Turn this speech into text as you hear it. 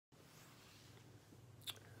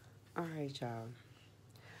Alright, y'all.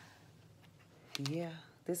 Yeah,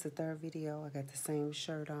 this is the third video. I got the same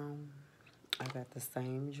shirt on. I got the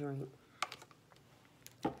same drink.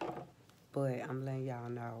 But I'm letting y'all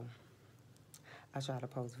know I try to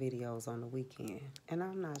post videos on the weekend. And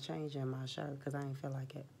I'm not changing my shirt because I ain't feel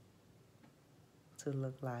like it to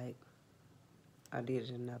look like I did it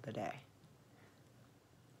another day.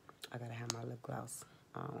 I gotta have my lip gloss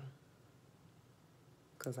on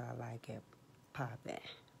because I like it poppin',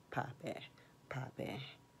 poppin', poppin',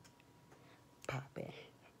 poppin',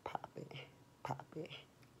 poppin', poppin',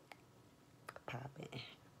 poppin',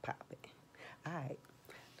 poppin'. Alright,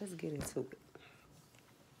 let's get into it.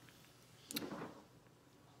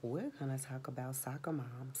 We're gonna talk about soccer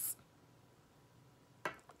moms.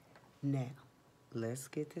 Now, let's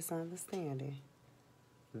get this understanding.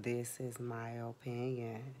 This is my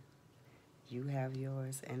opinion. You have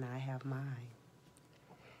yours and I have mine.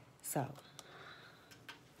 So,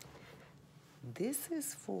 this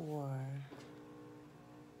is for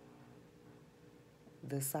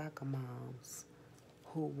the soccer moms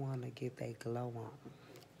who want to get their glow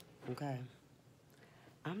on, okay?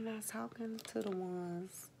 I'm not talking to the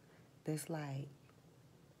ones that's like,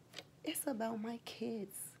 it's about my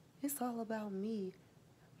kids. It's all about me,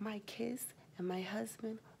 my kids, and my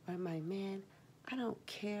husband or my man. I don't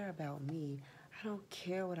care about me. I don't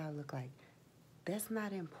care what I look like. That's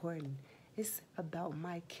not important. It's about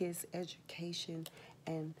my kids' education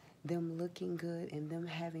and them looking good and them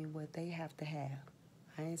having what they have to have.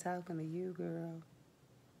 I ain't talking to you, girl.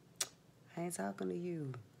 I ain't talking to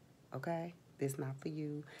you, okay? This not for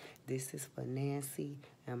you. This is for Nancy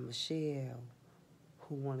and Michelle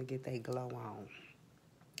who want to get their glow on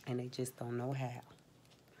and they just don't know how.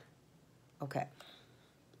 Okay.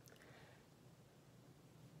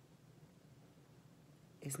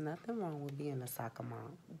 It's nothing wrong with being a soccer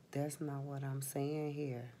mom. That's not what I'm saying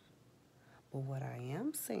here. But what I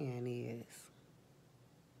am saying is,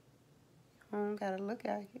 you don't gotta look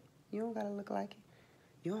like it. You don't gotta look like it.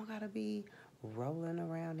 You don't gotta be rolling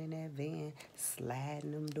around in that van,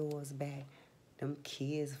 sliding them doors back, them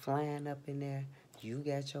kids flying up in there. You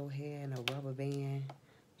got your hair in a rubber band.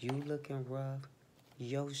 You looking rough.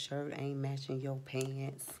 Your shirt ain't matching your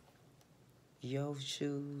pants. Your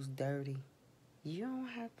shoes dirty. You don't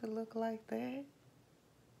have to look like that.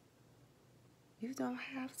 You don't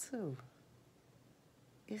have to.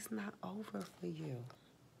 It's not over for you.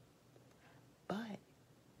 But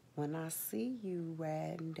when I see you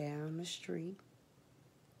riding down the street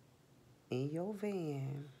in your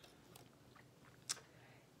van,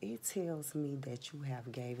 it tells me that you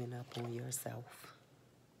have given up on yourself.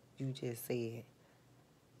 You just said,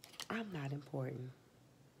 I'm not important,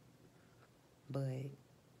 but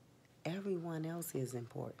everyone else is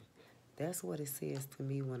important. That's what it says to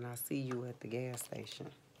me when I see you at the gas station.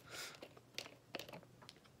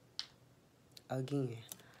 Again,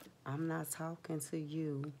 I'm not talking to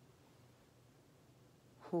you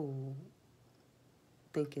who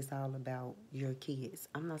think it's all about your kids.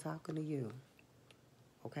 I'm not talking to you,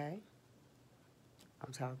 okay?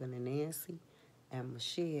 I'm talking to Nancy and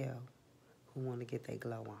Michelle who want to get their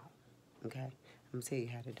glow on, okay? I'm going to tell you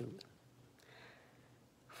how to do it.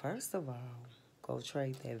 First of all, go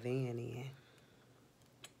trade that van in.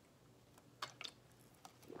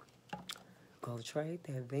 Go trade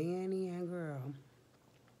that van in, girl,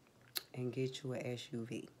 and get you an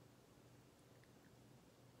SUV.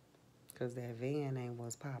 Because that van ain't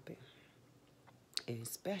what's popping.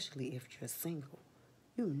 Especially if you're single.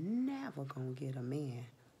 You never gonna get a man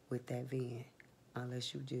with that van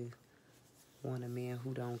unless you just want a man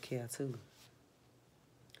who don't care too.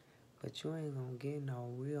 But you ain't gonna get no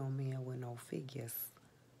real man with no figures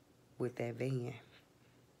with that van.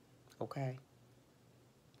 Okay?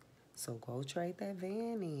 So go trade that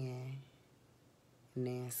van in,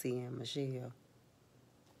 Nancy and Michelle,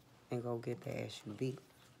 and go get the SUV.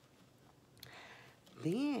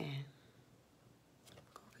 Then,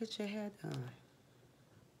 go get your hair done.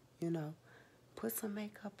 You know, put some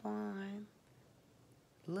makeup on,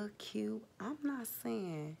 look cute. I'm not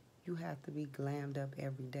saying you have to be glammed up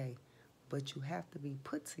every day, but you have to be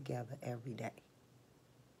put together every day.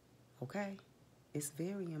 Okay? It's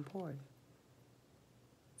very important.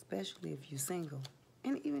 Especially if you're single.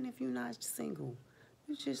 And even if you're not single,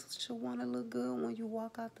 you just should want to look good when you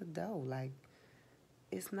walk out the door. Like,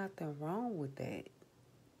 it's nothing wrong with that.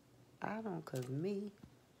 I don't, cause me,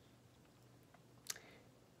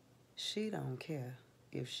 she don't care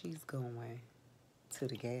if she's going to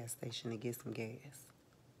the gas station to get some gas.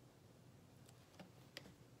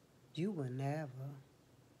 You will never,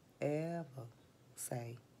 ever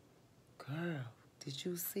say, girl, did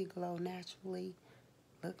you see Glow Naturally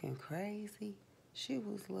looking crazy. She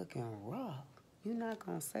was looking rough. You're not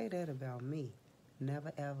going to say that about me.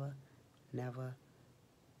 Never, ever, never,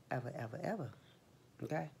 ever, ever, ever.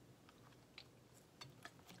 Okay?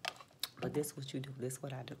 But this what you do. This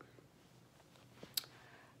what I do.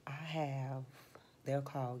 I have, they're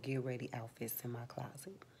called get ready outfits in my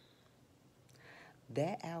closet.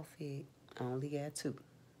 That outfit, I only got two.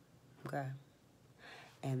 Okay?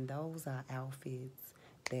 And those are outfits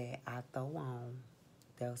that I throw on.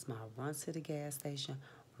 That was my run to the gas station,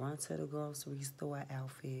 run to the grocery store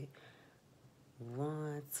outfit,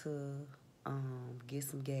 run to get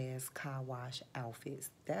some gas, car wash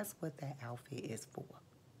outfits. That's what that outfit is for.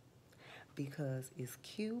 Because it's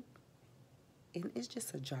cute, and it's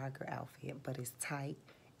just a jogger outfit, but it's tight,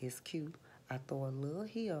 it's cute. I throw a little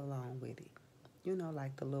heel along with it. You know,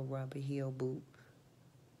 like the little rubber heel boot.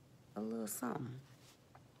 A little something.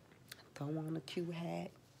 Throw on a cute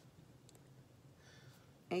hat.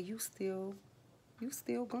 And you still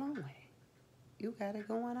glowing. You got it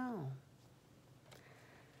going on.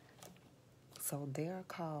 So they're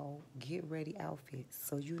called get ready outfits.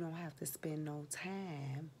 So you don't have to spend no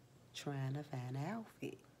time trying to find an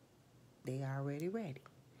outfit. They already ready.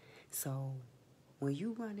 So when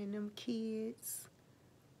you running them kids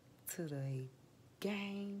to the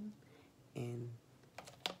game and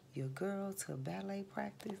your girl to ballet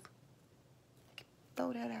practice,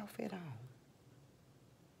 throw that outfit on.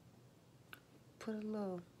 Put a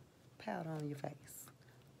little powder on your face.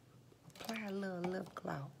 Apply a little lip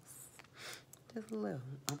gloss. Just a little.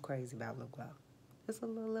 I'm crazy about lip gloss. Just a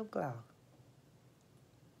little lip gloss.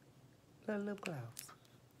 Little lip gloss.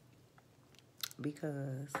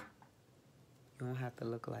 Because you don't have to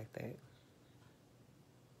look like that.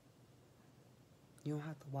 You don't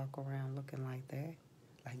have to walk around looking like that.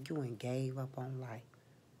 Like you ain't gave up on life.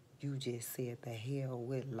 You just said the hell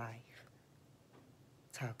with life.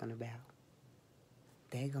 Talking about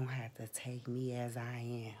they gonna have to take me as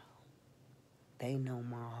I am. They know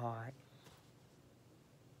my heart.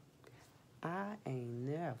 I ain't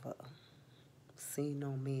never seen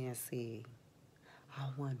no man say, I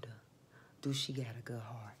wonder, do she got a good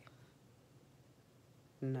heart?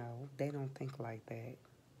 No, they don't think like that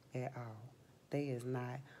at all. They is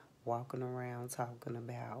not walking around talking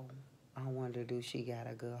about, I wonder, do she got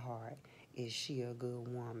a good heart? Is she a good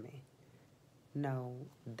woman? No,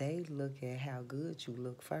 they look at how good you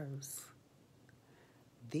look first.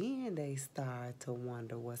 Then they start to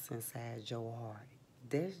wonder what's inside your heart.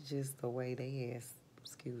 That's just the way they is.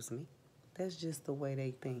 Excuse me. That's just the way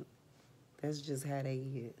they think. That's just how they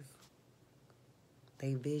is.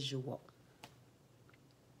 They visual.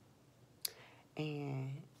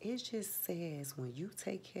 And it just says when you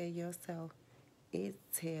take care of yourself, it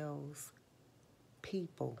tells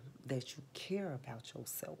people that you care about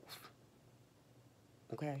yourself.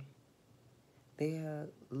 Okay? They'll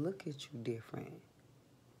look at you different.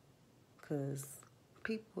 Because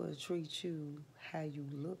people will treat you how you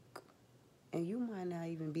look. And you might not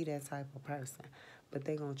even be that type of person. But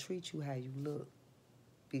they're going to treat you how you look.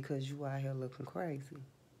 Because you out here looking crazy.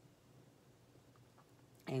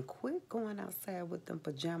 And quit going outside with them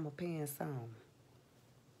pajama pants on.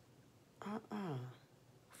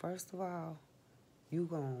 First of all, you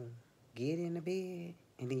gonna get in the bed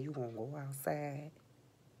and then you gonna go outside,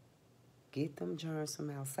 get them germs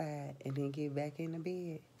from outside, and then get back in the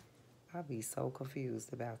bed. I'll be so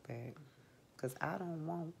confused about that. Because I don't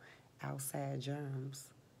want outside germs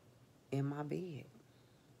in my bed.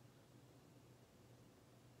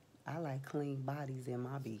 I like clean bodies in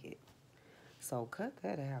my bed. So cut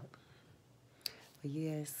that out. But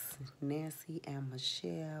yes, Nancy and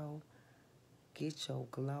Michelle, get your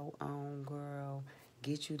glow on, girl.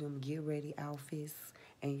 Get you them get ready outfits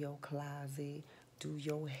in your closet. Do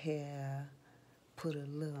your hair. Put a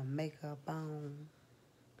little makeup on.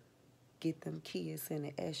 Get them kids in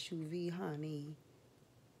the SUV, honey.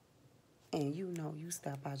 And you know you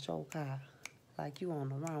step out your car like you on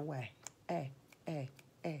the runway. Hey, hey,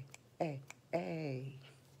 hey, hey, hey.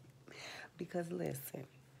 Because listen,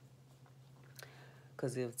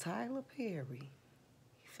 because if Tyler Perry,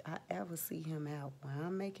 if I ever see him out when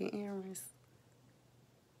I'm making errands,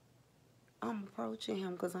 I'm approaching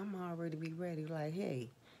him because I'm already be ready. Like, hey,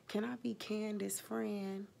 can I be Candace's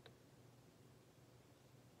friend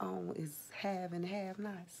on is have and have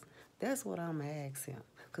nots? That's what I'm going to ask him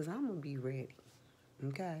because I'm going to be ready,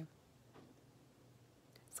 okay?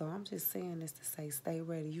 So I'm just saying this to say stay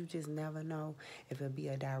ready. You just never know if it'll be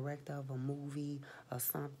a director of a movie or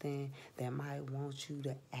something that might want you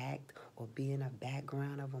to act or be in the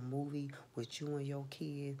background of a movie with you and your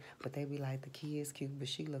kids. But they be like, the kid's cute, but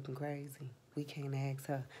she looking crazy. We can't ask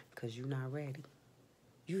her because you not ready.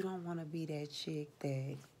 You don't want to be that chick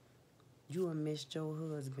that you have missed your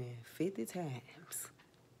husband 50 times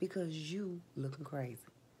because you looking crazy.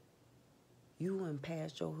 You done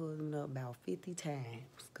passed your husband up about 50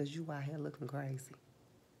 times because you out here looking crazy.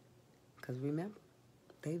 Because remember,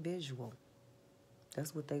 they visual.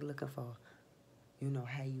 That's what they looking for. You know,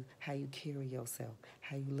 how you carry yourself,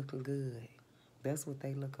 how you looking good. That's what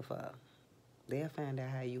they looking for. They'll find out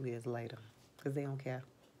how you is later because they don't care.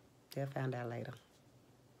 They'll find out later.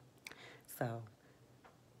 So,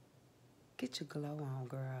 get your glow on,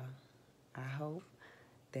 girl. I hope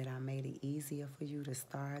that I made it easier for you to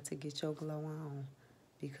start to get your glow on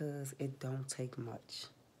because it don't take much.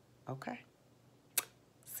 Okay?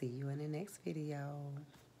 See you in the next video.